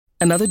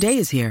Another day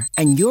is here,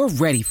 and you're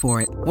ready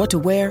for it. What to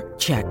wear?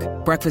 Check.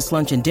 Breakfast,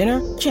 lunch, and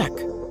dinner? Check.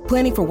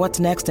 Planning for what's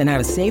next and how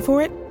to save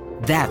for it?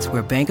 That's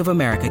where Bank of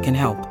America can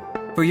help.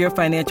 For your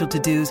financial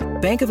to-dos,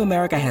 Bank of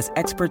America has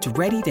experts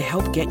ready to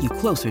help get you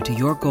closer to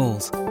your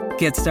goals.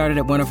 Get started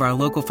at one of our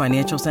local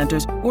financial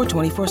centers or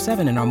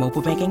 24/7 in our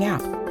mobile banking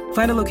app.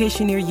 Find a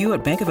location near you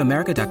at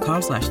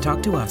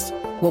bankofamerica.com/talktous.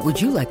 What would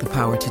you like the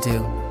power to do?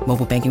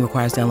 Mobile banking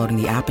requires downloading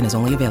the app and is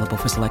only available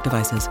for select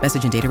devices.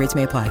 Message and data rates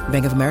may apply.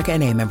 Bank of America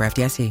N.A., member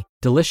FDIC.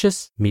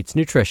 Delicious meets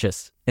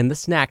nutritious in the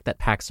snack that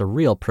packs a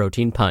real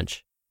protein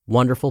punch.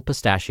 Wonderful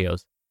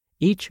Pistachios.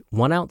 Each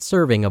 1-ounce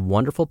serving of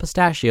Wonderful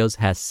Pistachios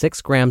has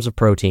 6 grams of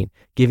protein,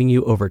 giving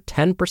you over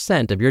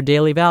 10% of your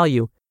daily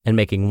value and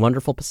making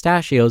Wonderful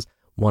Pistachios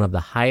one of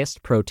the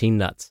highest protein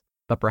nuts.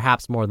 But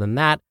perhaps more than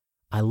that,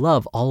 I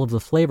love all of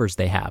the flavors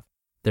they have.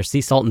 Their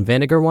sea salt and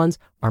vinegar ones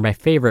are my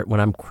favorite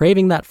when I'm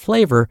craving that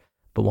flavor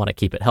but want to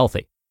keep it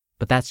healthy.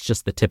 But that's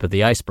just the tip of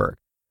the iceberg.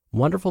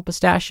 Wonderful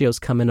Pistachios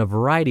come in a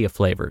variety of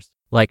flavors,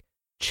 like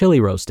chili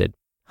roasted,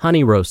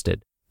 honey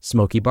roasted,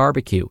 smoky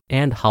barbecue,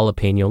 and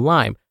jalapeno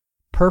lime,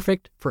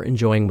 perfect for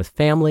enjoying with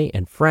family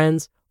and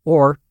friends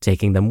or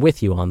taking them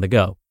with you on the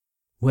go.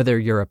 Whether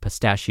you're a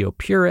pistachio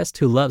purist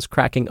who loves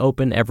cracking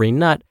open every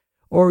nut,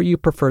 or you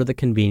prefer the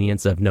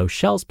convenience of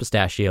no-shells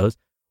pistachios,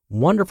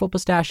 Wonderful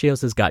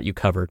Pistachios has got you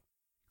covered.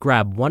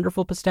 Grab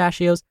Wonderful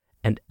Pistachios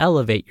and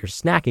elevate your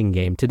snacking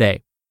game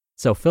today.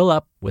 So fill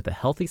up with a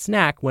healthy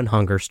snack when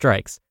hunger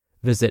strikes.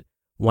 Visit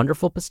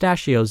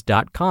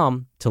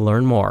wonderfulpistachios.com to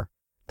learn more.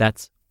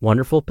 That's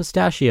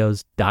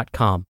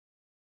wonderfulpistachios.com.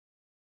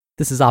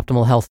 This is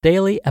Optimal Health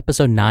Daily,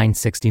 episode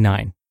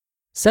 969.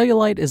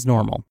 Cellulite is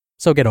normal,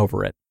 so get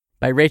over it,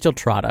 by Rachel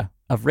Trotta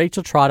of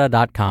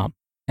racheltrotta.com.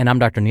 And I'm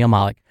Dr. Neil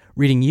Malik,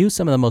 reading you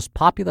some of the most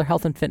popular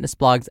health and fitness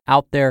blogs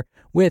out there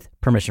with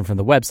permission from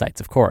the websites,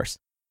 of course.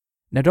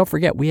 Now, don't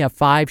forget, we have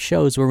 5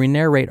 shows where we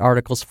narrate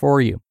articles for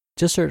you.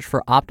 Just search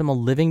for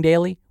Optimal Living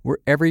Daily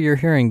wherever you're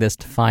hearing this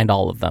to find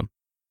all of them.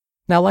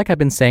 Now, like I've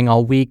been saying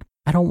all week,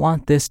 I don't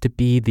want this to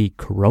be the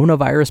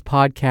coronavirus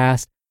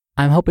podcast.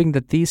 I'm hoping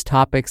that these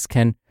topics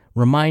can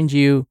remind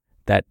you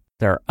that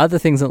there are other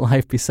things in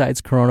life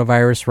besides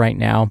coronavirus right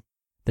now.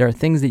 There are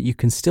things that you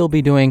can still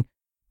be doing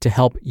to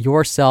help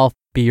yourself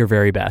be your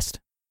very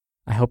best.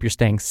 I hope you're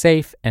staying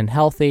safe and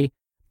healthy,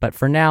 but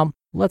for now,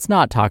 let's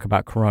not talk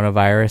about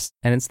coronavirus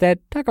and instead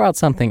talk about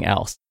something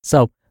else.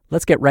 So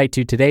let's get right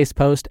to today's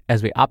post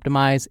as we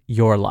optimize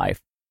your life.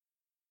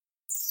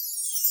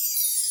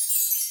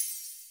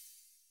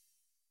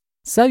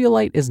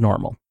 Cellulite is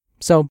normal,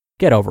 so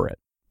get over it,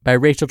 by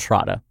Rachel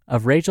Trotta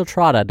of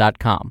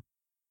racheltrotta.com.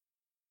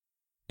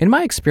 In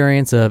my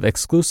experience of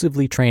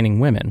exclusively training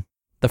women,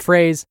 the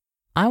phrase,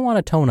 "I want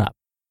to tone up,"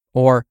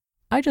 or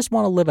 "I just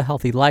want to live a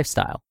healthy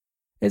lifestyle,"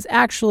 is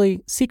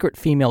actually secret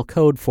female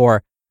code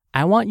for,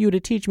 "I want you to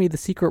teach me the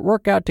secret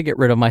workout to get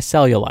rid of my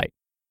cellulite."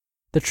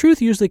 The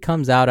truth usually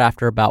comes out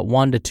after about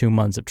 1 to 2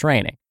 months of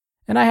training,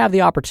 and I have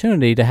the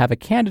opportunity to have a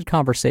candid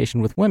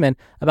conversation with women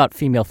about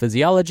female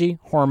physiology,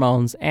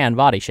 hormones, and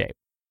body shape.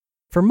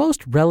 For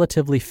most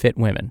relatively fit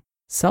women,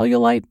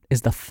 cellulite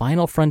is the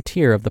final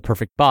frontier of the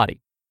perfect body.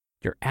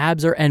 Your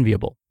abs are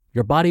enviable,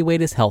 your body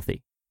weight is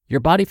healthy, your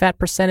body fat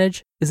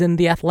percentage is in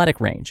the athletic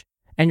range,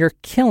 and you're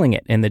killing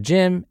it in the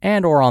gym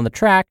and or on the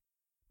track,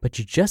 but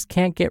you just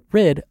can't get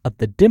rid of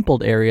the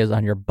dimpled areas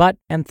on your butt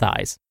and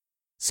thighs.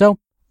 So,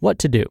 what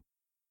to do?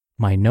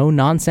 My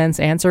no-nonsense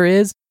answer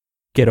is,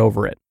 get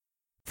over it.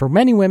 For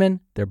many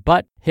women, their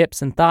butt,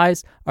 hips, and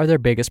thighs are their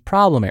biggest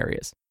problem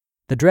areas.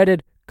 The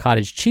dreaded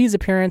cottage cheese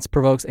appearance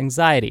provokes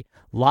anxiety,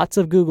 lots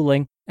of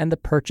Googling, and the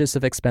purchase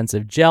of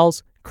expensive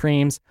gels,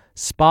 creams,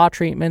 spa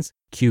treatments,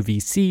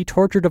 QVC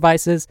torture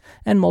devices,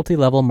 and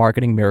multi-level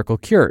marketing miracle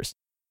cures.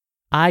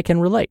 I can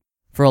relate.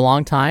 For a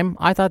long time,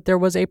 I thought there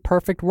was a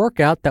perfect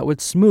workout that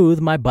would smooth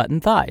my butt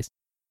and thighs.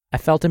 I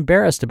felt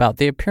embarrassed about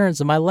the appearance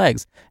of my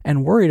legs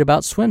and worried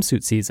about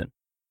swimsuit season.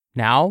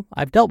 Now,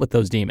 I've dealt with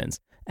those demons,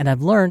 and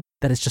I've learned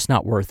that it's just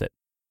not worth it.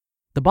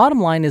 The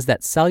bottom line is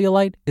that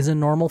cellulite is a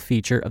normal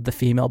feature of the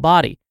female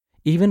body,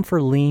 even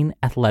for lean,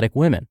 athletic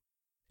women.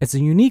 It's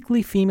a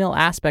uniquely female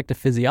aspect of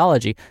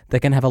physiology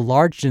that can have a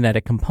large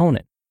genetic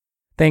component.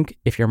 Think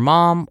if your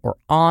mom or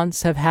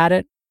aunts have had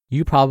it,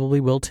 you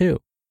probably will too.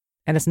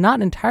 And it's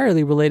not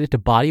entirely related to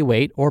body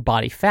weight or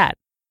body fat.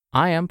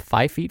 I am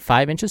 5 feet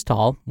 5 inches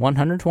tall,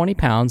 120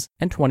 pounds,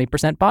 and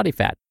 20% body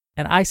fat,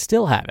 and I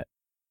still have it.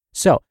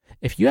 So,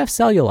 if you have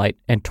cellulite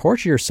and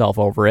torture yourself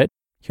over it,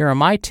 here are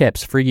my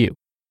tips for you.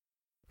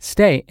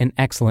 Stay in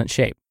excellent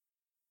shape.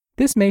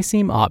 This may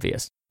seem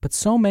obvious, but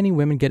so many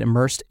women get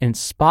immersed in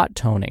spot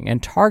toning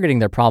and targeting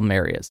their problem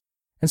areas,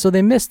 and so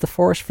they miss the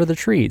forest for the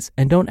trees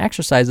and don't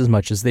exercise as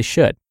much as they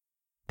should.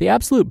 The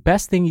absolute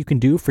best thing you can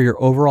do for your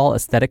overall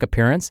aesthetic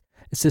appearance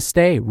is to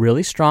stay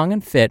really strong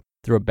and fit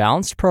through a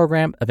balanced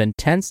program of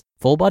intense,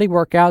 full-body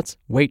workouts,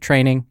 weight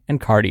training,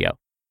 and cardio.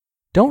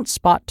 Don't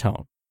spot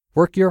tone.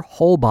 Work your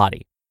whole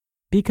body.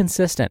 Be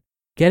consistent.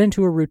 Get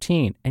into a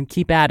routine and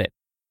keep at it.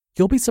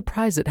 You'll be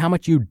surprised at how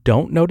much you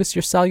don't notice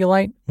your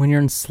cellulite when you're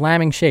in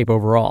slamming shape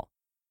overall.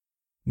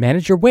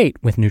 Manage your weight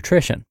with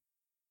nutrition.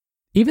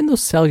 Even though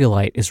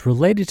cellulite is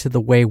related to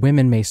the way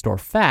women may store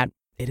fat,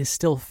 it is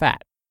still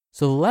fat.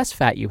 So the less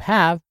fat you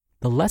have,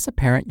 the less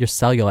apparent your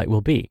cellulite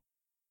will be.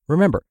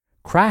 Remember,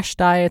 crash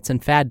diets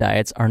and fad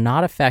diets are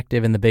not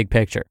effective in the big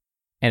picture,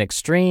 and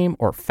extreme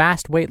or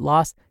fast weight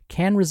loss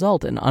can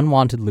result in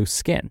unwanted loose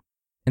skin.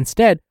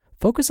 Instead,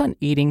 focus on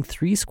eating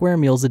 3 square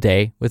meals a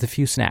day with a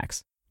few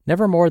snacks,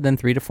 never more than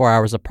 3 to 4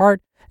 hours apart,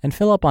 and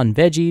fill up on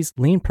veggies,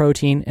 lean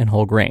protein, and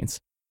whole grains.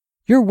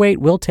 Your weight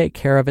will take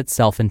care of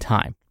itself in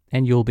time,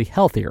 and you'll be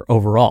healthier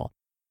overall.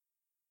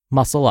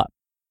 Muscle up.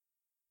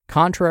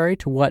 Contrary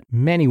to what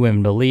many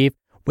women believe,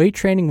 weight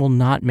training will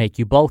not make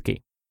you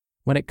bulky.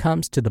 When it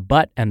comes to the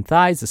butt and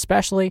thighs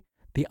especially,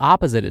 the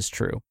opposite is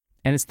true,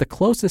 and it's the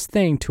closest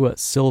thing to a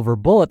silver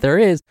bullet there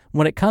is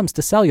when it comes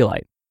to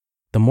cellulite.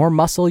 The more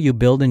muscle you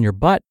build in your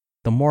butt,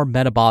 the more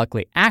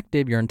metabolically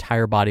active your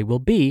entire body will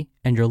be,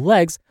 and your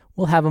legs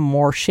will have a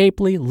more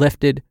shapely,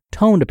 lifted,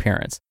 toned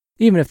appearance,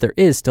 even if there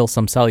is still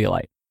some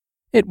cellulite.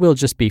 It will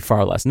just be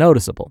far less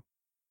noticeable.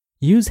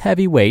 Use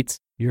heavy weights.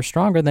 You're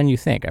stronger than you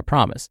think, I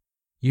promise.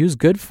 Use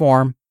good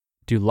form.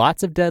 Do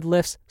lots of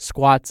deadlifts,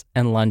 squats,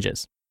 and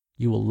lunges.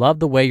 You will love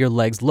the way your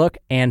legs look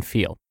and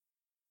feel.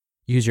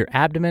 Use your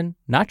abdomen,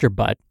 not your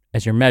butt,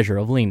 as your measure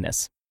of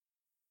leanness.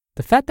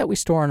 The fat that we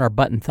store in our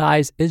butt and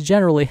thighs is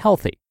generally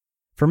healthy.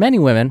 For many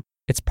women,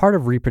 it's part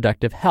of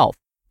reproductive health,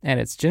 and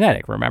it's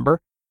genetic, remember?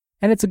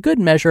 And it's a good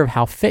measure of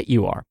how fit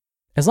you are.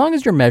 As long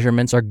as your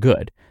measurements are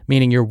good,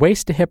 meaning your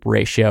waist to hip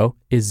ratio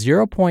is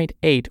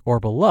 0.8 or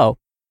below,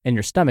 and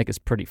your stomach is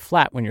pretty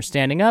flat when you're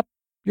standing up,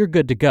 you're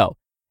good to go.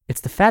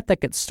 It's the fat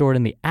that gets stored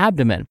in the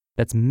abdomen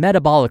that's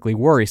metabolically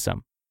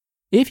worrisome.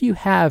 If you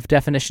have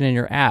definition in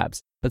your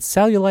abs, but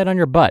cellulite on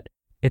your butt,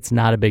 it's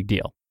not a big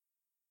deal.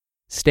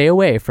 Stay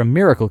away from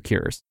miracle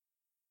cures.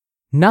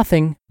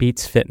 Nothing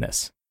beats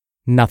fitness.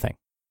 Nothing.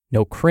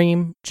 No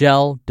cream,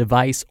 gel,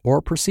 device,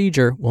 or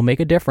procedure will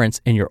make a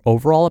difference in your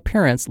overall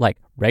appearance like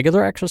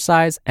regular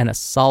exercise and a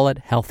solid,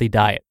 healthy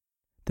diet.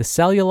 The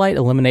cellulite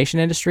elimination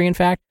industry, in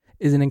fact,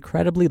 is an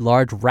incredibly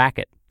large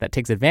racket that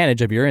takes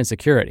advantage of your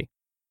insecurity.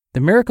 The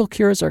miracle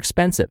cures are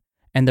expensive,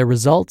 and their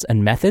results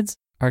and methods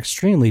are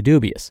extremely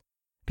dubious.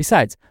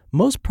 Besides,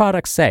 most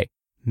products say,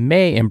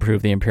 may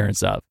improve the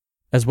appearance of,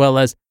 as well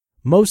as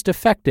most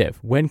effective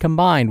when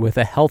combined with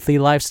a healthy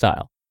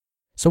lifestyle.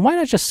 So why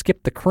not just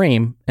skip the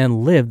cream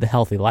and live the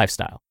healthy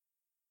lifestyle?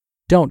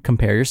 Don't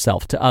compare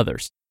yourself to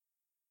others.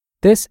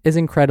 This is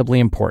incredibly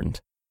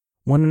important.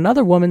 When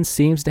another woman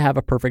seems to have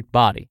a perfect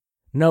body,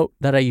 note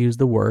that I use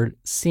the word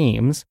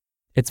seems,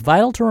 it's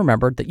vital to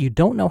remember that you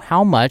don't know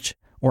how much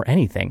or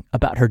anything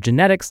about her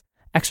genetics,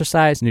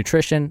 exercise,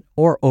 nutrition,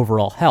 or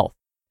overall health,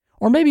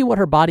 or maybe what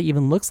her body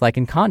even looks like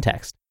in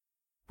context.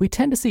 We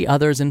tend to see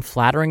others in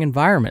flattering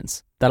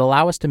environments that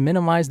allow us to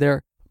minimize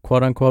their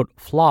quote-unquote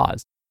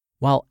flaws,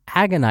 while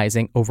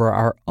agonizing over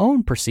our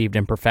own perceived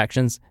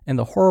imperfections in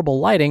the horrible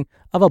lighting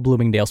of a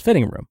Bloomingdale's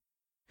fitting room.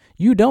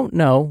 You don't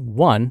know,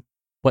 1,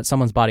 what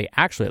someone's body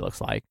actually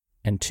looks like,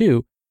 and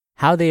 2,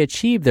 how they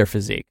achieve their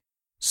physique,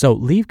 so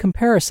leave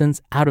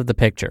comparisons out of the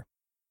picture.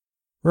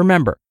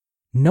 Remember,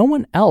 no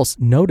one else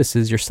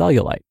notices your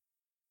cellulite.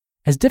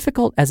 As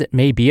difficult as it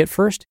may be at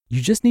first,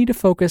 you just need to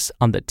focus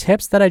on the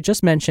tips that I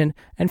just mentioned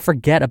and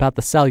forget about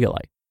the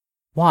cellulite.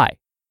 Why?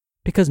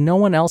 Because no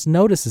one else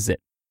notices it.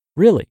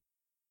 Really.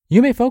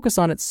 You may focus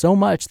on it so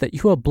much that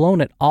you have blown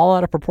it all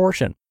out of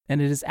proportion,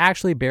 and it is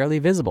actually barely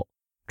visible.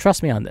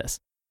 Trust me on this.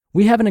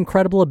 We have an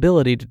incredible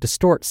ability to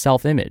distort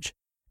self-image,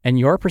 and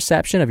your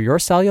perception of your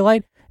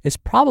cellulite is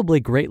probably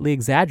greatly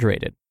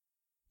exaggerated.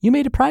 You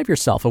may deprive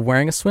yourself of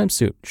wearing a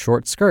swimsuit,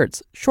 short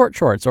skirts, short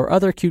shorts, or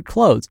other cute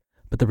clothes,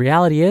 but the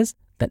reality is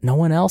that no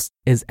one else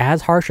is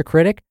as harsh a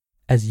critic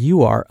as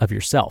you are of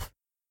yourself.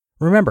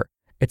 Remember,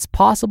 it's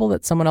possible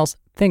that someone else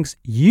thinks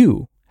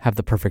you have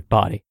the perfect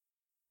body.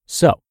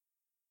 So,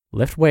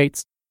 lift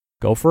weights,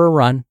 go for a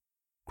run,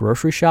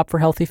 grocery shop for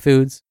healthy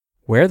foods,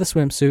 wear the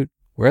swimsuit,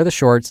 wear the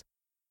shorts,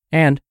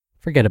 and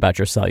forget about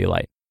your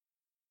cellulite.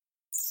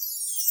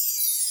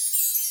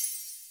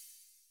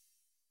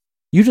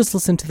 You just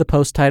listened to the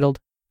post titled,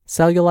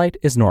 Cellulite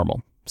is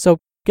Normal, so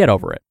get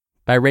over it,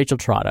 by Rachel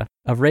Trotta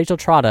of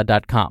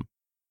racheltrotta.com.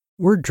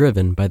 We're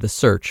driven by the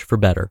search for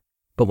better,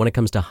 but when it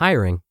comes to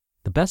hiring,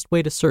 the best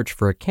way to search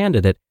for a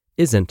candidate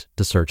isn't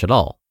to search at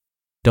all.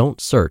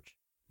 Don't search,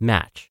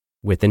 match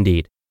with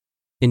Indeed.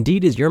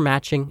 Indeed is your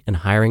matching and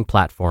hiring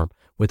platform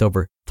with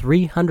over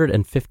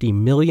 350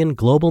 million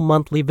global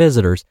monthly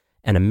visitors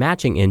and a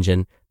matching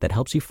engine that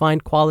helps you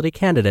find quality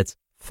candidates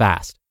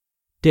fast.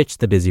 Ditch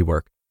the busy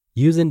work.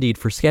 Use Indeed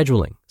for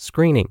scheduling,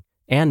 screening,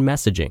 and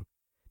messaging.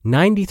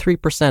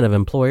 93% of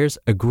employers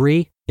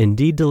agree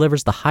Indeed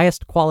delivers the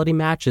highest quality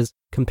matches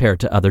compared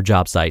to other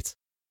job sites.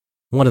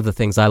 One of the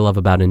things I love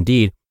about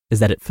Indeed is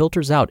that it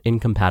filters out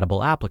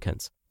incompatible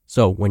applicants.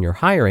 So when you're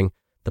hiring,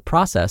 the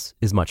process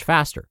is much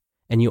faster,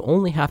 and you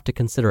only have to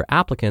consider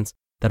applicants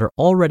that are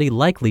already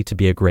likely to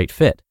be a great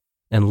fit.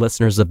 And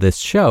listeners of this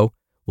show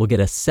will get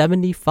a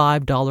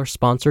 $75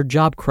 sponsored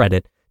job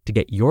credit to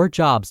get your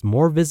jobs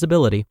more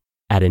visibility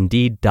at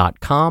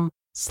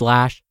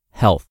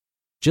Indeed.com/health.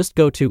 Just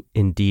go to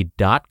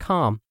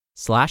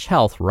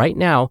Indeed.com/health right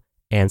now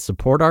and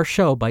support our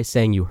show by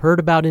saying you heard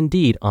about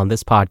Indeed on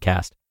this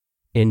podcast.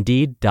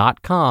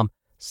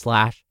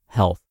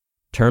 Indeed.com/health.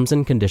 Terms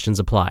and conditions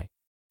apply.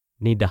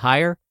 Need to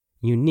hire?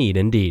 You need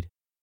Indeed.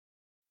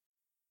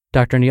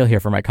 Dr. Neal here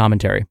for my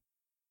commentary.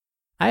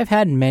 I have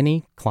had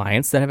many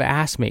clients that have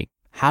asked me,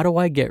 how do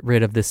I get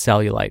rid of this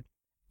cellulite?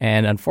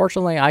 And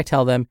unfortunately, I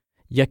tell them,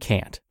 you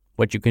can't.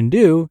 What you can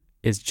do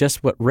is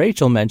just what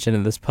Rachel mentioned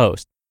in this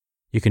post.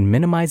 You can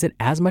minimize it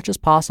as much as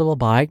possible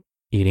by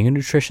eating a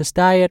nutritious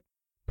diet,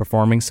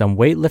 performing some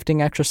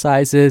weightlifting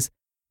exercises,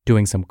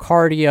 doing some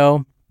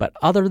cardio. But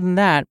other than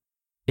that,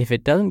 if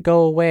it doesn't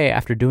go away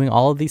after doing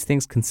all of these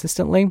things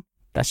consistently,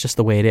 that's just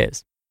the way it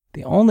is.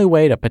 The only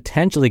way to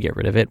potentially get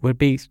rid of it would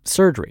be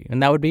surgery,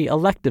 and that would be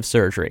elective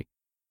surgery.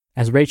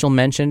 As Rachel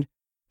mentioned,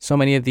 so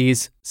many of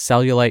these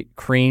cellulite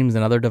creams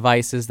and other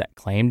devices that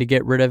claim to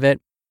get rid of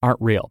it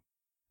aren't real.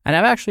 And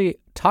I've actually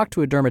talked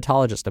to a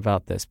dermatologist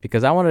about this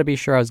because I wanted to be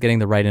sure I was getting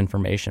the right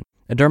information.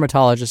 A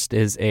dermatologist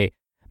is a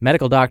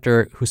medical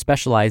doctor who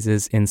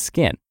specializes in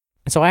skin.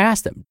 And so I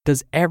asked them,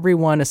 does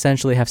everyone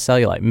essentially have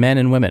cellulite, men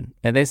and women?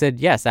 And they said,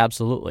 yes,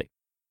 absolutely.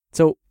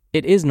 So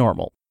it is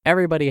normal.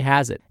 Everybody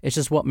has it. It's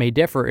just what may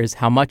differ is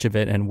how much of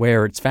it and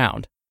where it's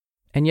found.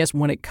 And yes,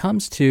 when it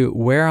comes to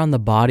where on the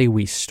body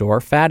we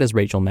store fat, as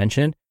Rachel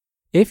mentioned,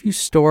 if you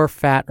store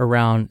fat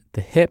around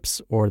the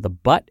hips or the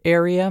butt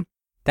area,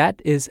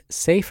 that is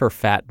safer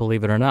fat,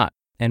 believe it or not.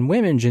 And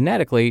women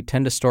genetically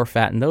tend to store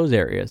fat in those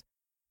areas.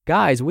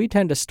 Guys, we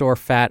tend to store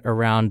fat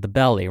around the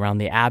belly, around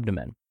the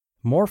abdomen.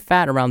 More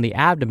fat around the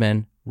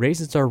abdomen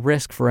raises our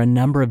risk for a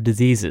number of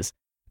diseases.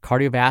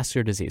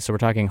 Cardiovascular disease, so we're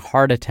talking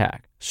heart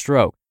attack,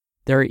 stroke.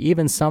 There are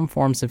even some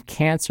forms of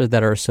cancer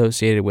that are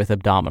associated with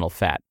abdominal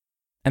fat.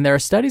 And there are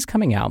studies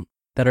coming out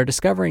that are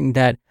discovering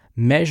that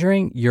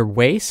measuring your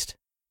waist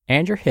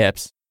and your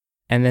hips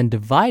and then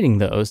dividing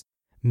those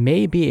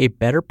may be a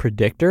better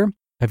predictor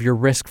of your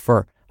risk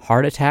for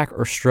heart attack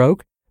or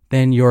stroke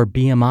than your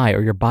BMI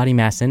or your body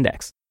mass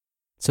index.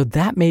 So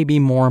that may be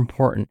more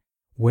important.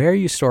 Where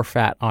you store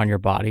fat on your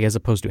body as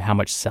opposed to how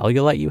much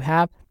cellulite you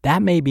have,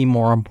 that may be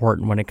more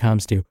important when it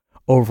comes to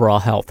overall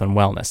health and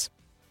wellness.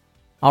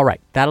 All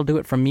right, that'll do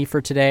it from me for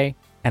today,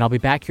 and I'll be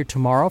back here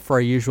tomorrow for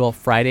our usual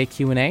Friday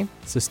Q&A,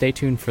 so stay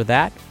tuned for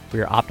that,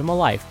 where your optimal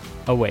life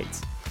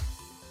awaits.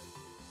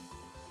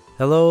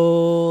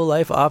 Hello,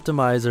 Life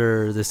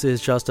Optimizer. This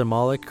is Justin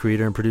Malik,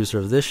 creator and producer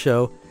of this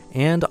show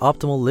and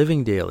Optimal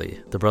Living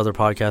Daily, the brother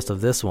podcast of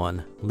this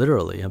one.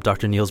 Literally, I'm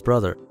Dr. Neal's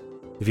brother.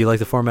 If you like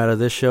the format of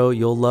this show,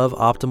 you'll love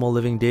Optimal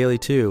Living Daily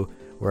too,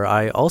 where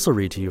I also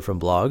read to you from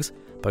blogs,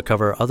 but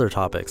cover other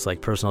topics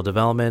like personal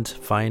development,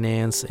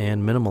 finance,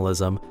 and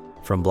minimalism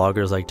from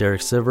bloggers like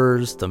Derek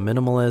Sivers, The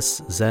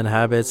Minimalists, Zen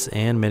Habits,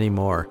 and many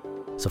more.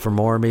 So for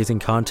more amazing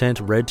content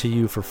read to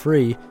you for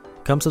free,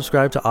 come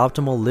subscribe to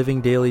Optimal Living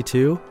Daily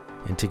too,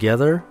 and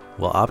together,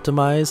 we'll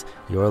optimize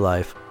your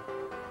life.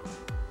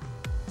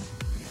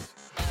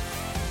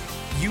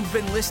 You've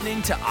been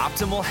listening to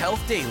Optimal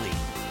Health Daily.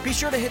 Be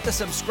sure to hit the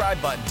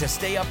subscribe button to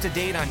stay up to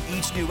date on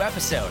each new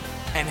episode,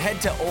 and head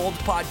to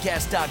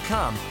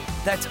oldpodcast.com.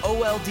 That's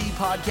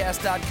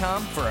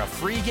oldpodcast.com for a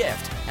free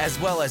gift, as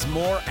well as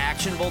more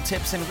actionable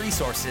tips and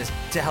resources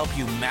to help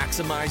you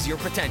maximize your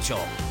potential.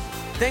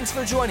 Thanks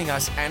for joining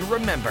us, and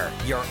remember,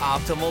 your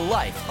optimal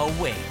life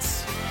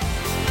awaits.